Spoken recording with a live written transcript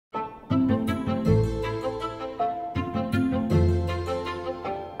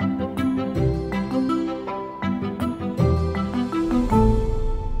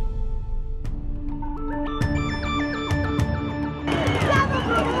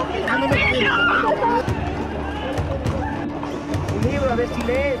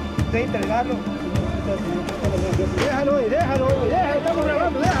lee de entregarlo. Déjalo, estamos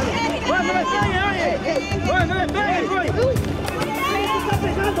grabando, déjalo. Juan, no me peguen, oye. Juan, no me peguen, oye. ¿Qué está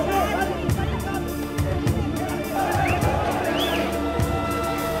pegando,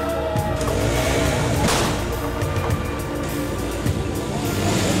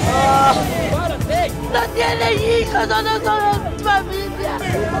 ¡Párate! ¡No tienen hijos! ¡No somos familia!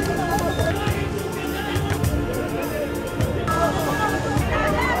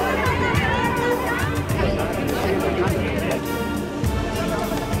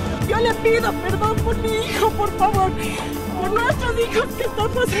 Yo le pido perdón por mi hijo, por favor. Por nuestros hijos que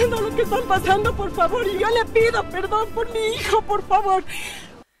están pasando lo que están pasando, por favor. Y yo le pido perdón por mi hijo, por favor.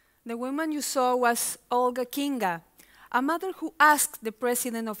 The woman you saw was Olga Kinga, a mother who asked the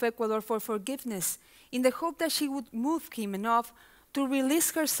president of Ecuador for forgiveness in the hope that she would move him enough to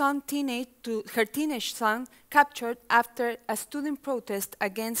release her teenage son captured after a student protest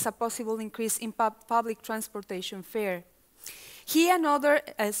against a possible increase in public transportation fare. He and other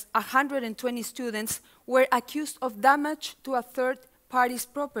 120 students were accused of damage to a third party's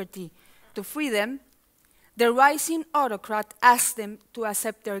property. To free them, the rising autocrat asked them to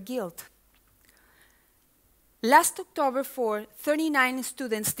accept their guilt. Last October 4, 39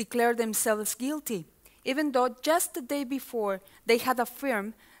 students declared themselves guilty, even though just the day before they had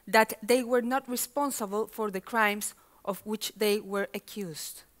affirmed that they were not responsible for the crimes of which they were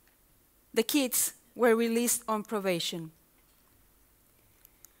accused. The kids were released on probation.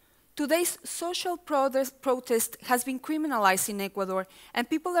 Today's social protest has been criminalized in Ecuador, and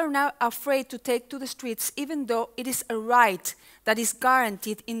people are now afraid to take to the streets, even though it is a right that is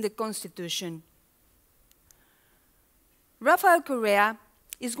guaranteed in the Constitution. Rafael Correa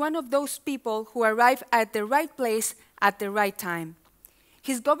is one of those people who arrive at the right place at the right time.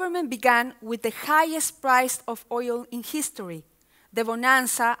 His government began with the highest price of oil in history. The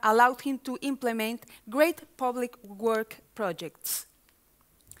bonanza allowed him to implement great public work projects.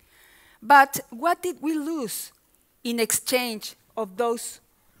 But what did we lose in exchange of those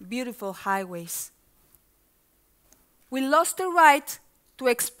beautiful highways? We lost the right to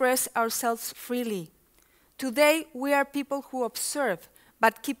express ourselves freely. Today, we are people who observe,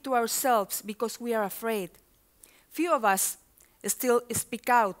 but keep to ourselves because we are afraid. Few of us still speak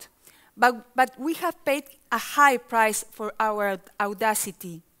out, but we have paid a high price for our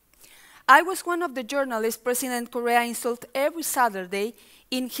audacity. I was one of the journalists President Correa insulted every Saturday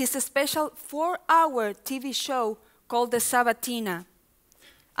in his special 4-hour TV show called The Sabatina,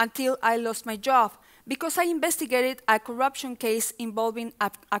 until I lost my job because I investigated a corruption case involving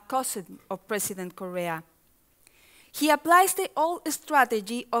a cousin of President Correa. He applies the old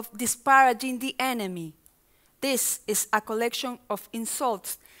strategy of disparaging the enemy. This is a collection of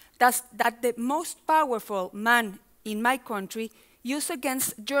insults that the most powerful man in my country used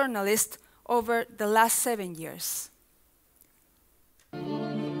against journalists over the last 7 years.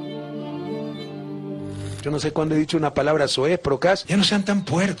 Yo no sé cuándo he dicho una palabra soez, procas. Ya no sean tan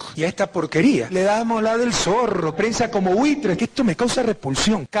puercos. Y a esta porquería le damos la del zorro. Prensa como buitre, que esto me causa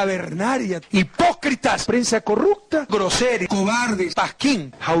repulsión. Cavernaria, hipócritas, prensa corrupta, grosera, cobardes,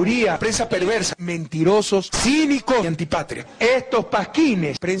 pasquín, jauría, prensa perversa, mentirosos, cínicos y antipatria. Estos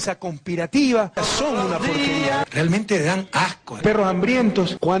pasquines, prensa conspirativa, son una porquería. Realmente dan asco. Perros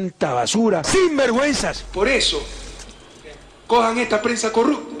hambrientos, cuánta basura, sinvergüenzas. Por eso, cojan esta prensa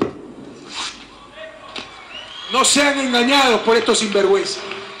corrupta. No sean engañados por estos sinvergüenzas.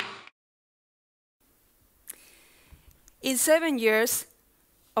 In 7 years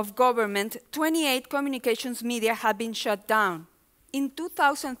of government, 28 communications media have been shut down. In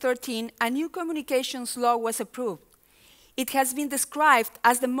 2013, a new communications law was approved. It has been described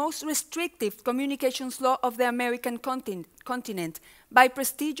as the most restrictive communications law of the American continent by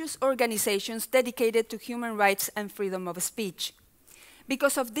prestigious organizations dedicated to human rights and freedom of speech.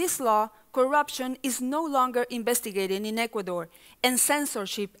 Because of this law, corruption is no longer investigated in Ecuador, and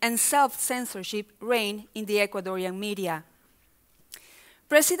censorship and self-censorship reign in the Ecuadorian media.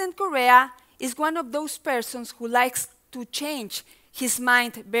 President Correa is one of those persons who likes to change his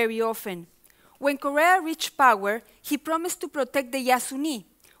mind very often. When Correa reached power, he promised to protect the Yasuní,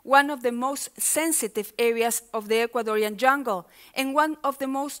 one of the most sensitive areas of the Ecuadorian jungle and one of the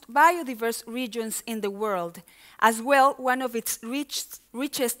most biodiverse regions in the world, as well one of its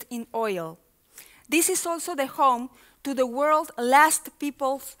richest in oil. This is also the home to the world's last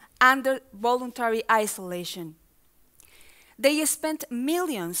peoples under voluntary isolation. They spent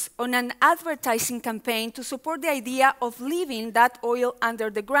millions on an advertising campaign to support the idea of leaving that oil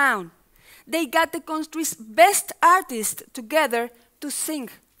under the ground. They got the country's best artists together to sing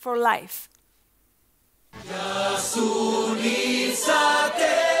for life. Yasunízate,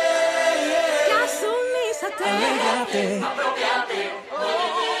 Yasunízate, alégrate, apropiate,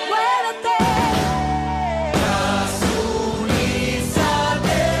 muévete. Yasunízate,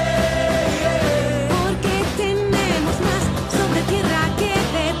 porque tenemos más sobre tierra que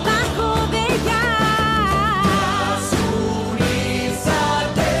debajo de ella. Yasunízate.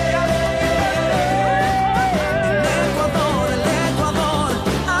 El Ecuador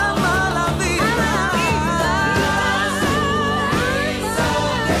ama la vida.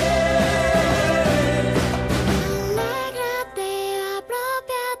 Alégrate,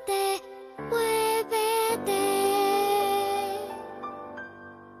 apropiate, muévete.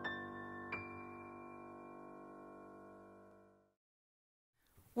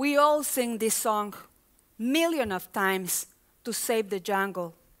 We all sing this song millions of times to save the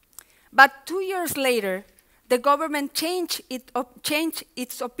jungle. But 2 years later, the government changed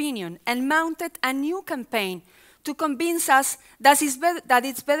its opinion and mounted a new campaign to convince us that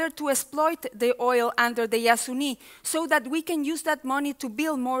it's better to exploit the oil under the Yasuni so that we can use that money to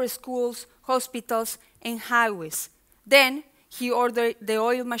build more schools, hospitals, and highways. Then he ordered the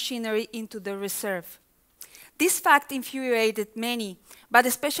oil machinery into the reserve. This fact infuriated many, but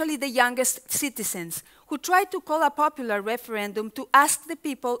especially the youngest citizens, who tried to call a popular referendum to ask the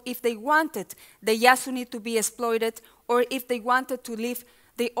people if they wanted the Yasuni to be exploited or if they wanted to leave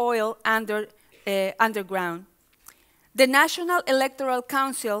the oil underground. The National Electoral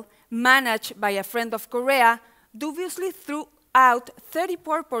Council, managed by a friend of Korea, dubiously threw out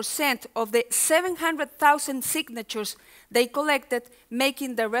 34% of the 700,000 signatures they collected,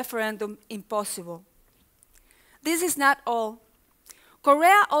 making the referendum impossible. This is not all.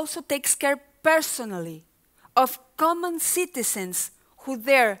 Korea also takes care personally of common citizens who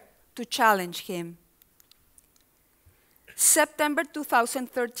dare to challenge him. September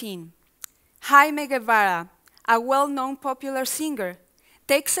 2013, Jaime Guevara, a well-known popular singer,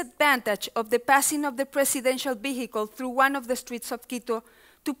 takes advantage of the passing of the presidential vehicle through one of the streets of Quito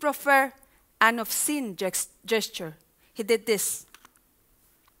to proffer an obscene gesture. He did this.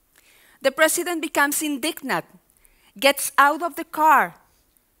 The president becomes indignant, gets out of the car,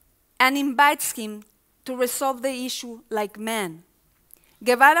 and invites him to resolve the issue like men.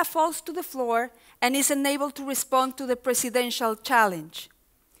 Guevara falls to the floor and is unable to respond to the presidential challenge.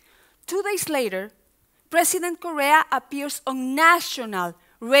 2 days later, President Correa appears on national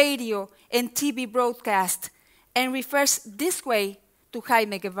radio and TV broadcast and refers this way to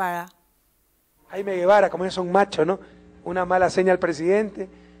Jaime Guevara. Jaime Guevara, como es un macho, ¿no? Una mala seña al presidente,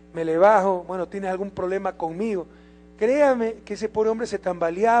 me le bajo, bueno, tienes algún problema conmigo. Créame que ese pobre hombre se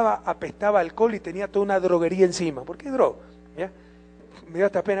tambaleaba, apestaba alcohol y tenía toda una droguería encima. ¿Por qué droga? ¿Ya? Me dio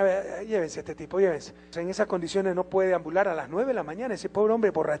hasta pena, llévense a este tipo, llévense. O sea, en esas condiciones no puede ambular a las 9 de la mañana, ese pobre hombre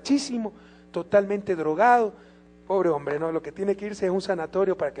borrachísimo, totalmente drogado. Pobre hombre, ¿no? Lo que tiene que irse es un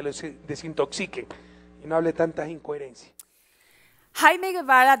sanatorio para que lo desintoxiquen y no hable tantas incoherencias. Jaime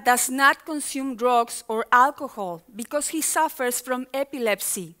Guevara does not consume drugs or alcohol because he suffers from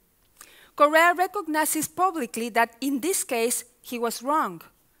epilepsy. Correa recognizes publicly that in this case he was wrong,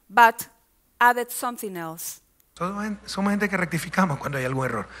 but added something else. Somos gente que rectificamos cuando hay algún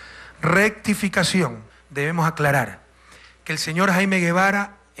error. Rectificación. Debemos aclarar que el señor Jaime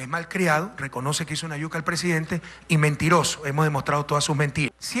Guevara es malcriado, reconoce que hizo una yuca al presidente y mentiroso. Hemos demostrado todas sus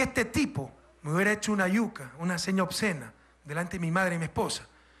mentiras. Si este tipo me hubiera hecho una yuca, una seña obscena, delante de mi madre y mi esposa,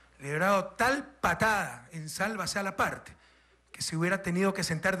 le hubiera dado tal patada en sálvase a la parte que se hubiera tenido que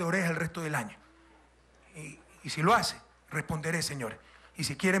sentar de oreja el resto del año. Y si lo hace, responderé, señores. Y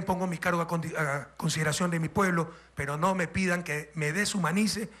si quieren pongo mi cargo a consideración de mi pueblo, pero no me pidan que me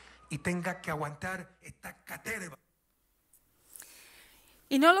deshumanice y tenga que aguantar esta caterva.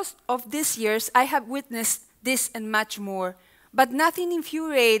 In all of these years, I have witnessed this and much more, but nothing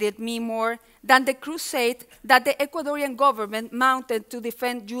infuriated me more than the crusade that the Ecuadorian government mounted to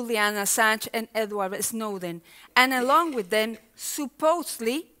defend Julian Assange and Edward Snowden, and along with them,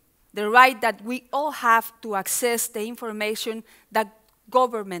 supposedly, the right that we all have to access the information that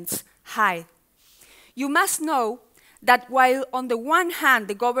governments hide. You must know that while on the one hand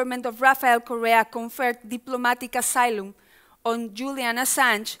the government of Rafael Correa conferred diplomatic asylum on Julian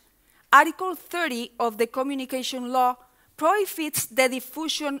Assange, Article 30 of the Communication Law prohibits the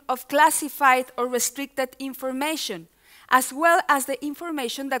diffusion of classified or restricted information, as well as the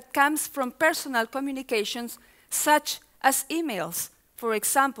information that comes from personal communications, such as emails, for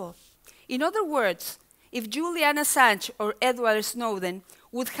example. In other words, if Julian Assange or Edward Snowden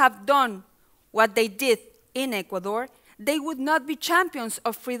would have done what they did in Ecuador, they would not be champions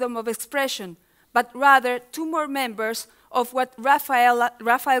of freedom of expression, but rather two more members of what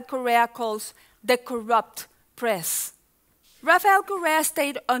Rafael Correa calls the corrupt press. Rafael Correa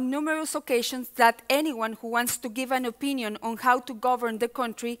stated on numerous occasions that anyone who wants to give an opinion on how to govern the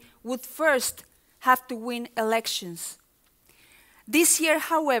country would first have to win elections. This year,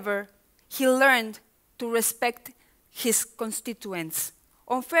 however, he learned to respect his constituents.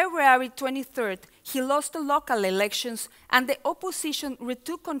 On February 23rd, he lost the local elections and the opposition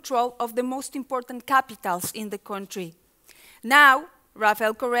retook control of the most important capitals in the country. Now,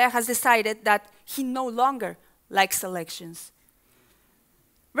 Rafael Correa has decided that he no longer likes elections.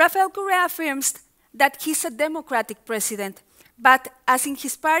 Rafael Correa affirms that he's a democratic president, but as in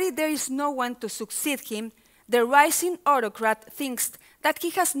his party there is no one to succeed him, the rising autocrat thinks that he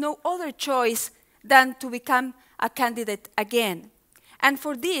has no other choice than to become a candidate again. And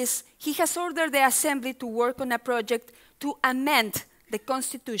for this, he has ordered the Assembly to work on a project to amend the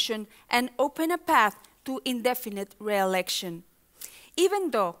Constitution and open a path to indefinite re-election.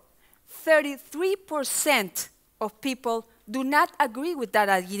 Even though 33% of people do not agree with that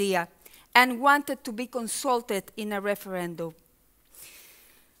idea and wanted to be consulted in a referendum.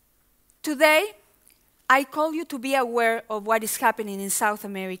 Today, I call you to be aware of what is happening in South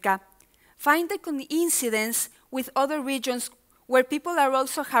America. Find the coincidence with other regions where people are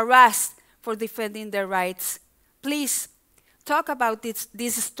also harassed for defending their rights. Please talk about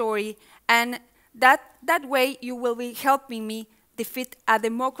this story, and that way you will be helping me defeat a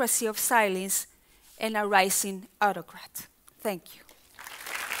democracy of silence and a rising autocrat. Thank you.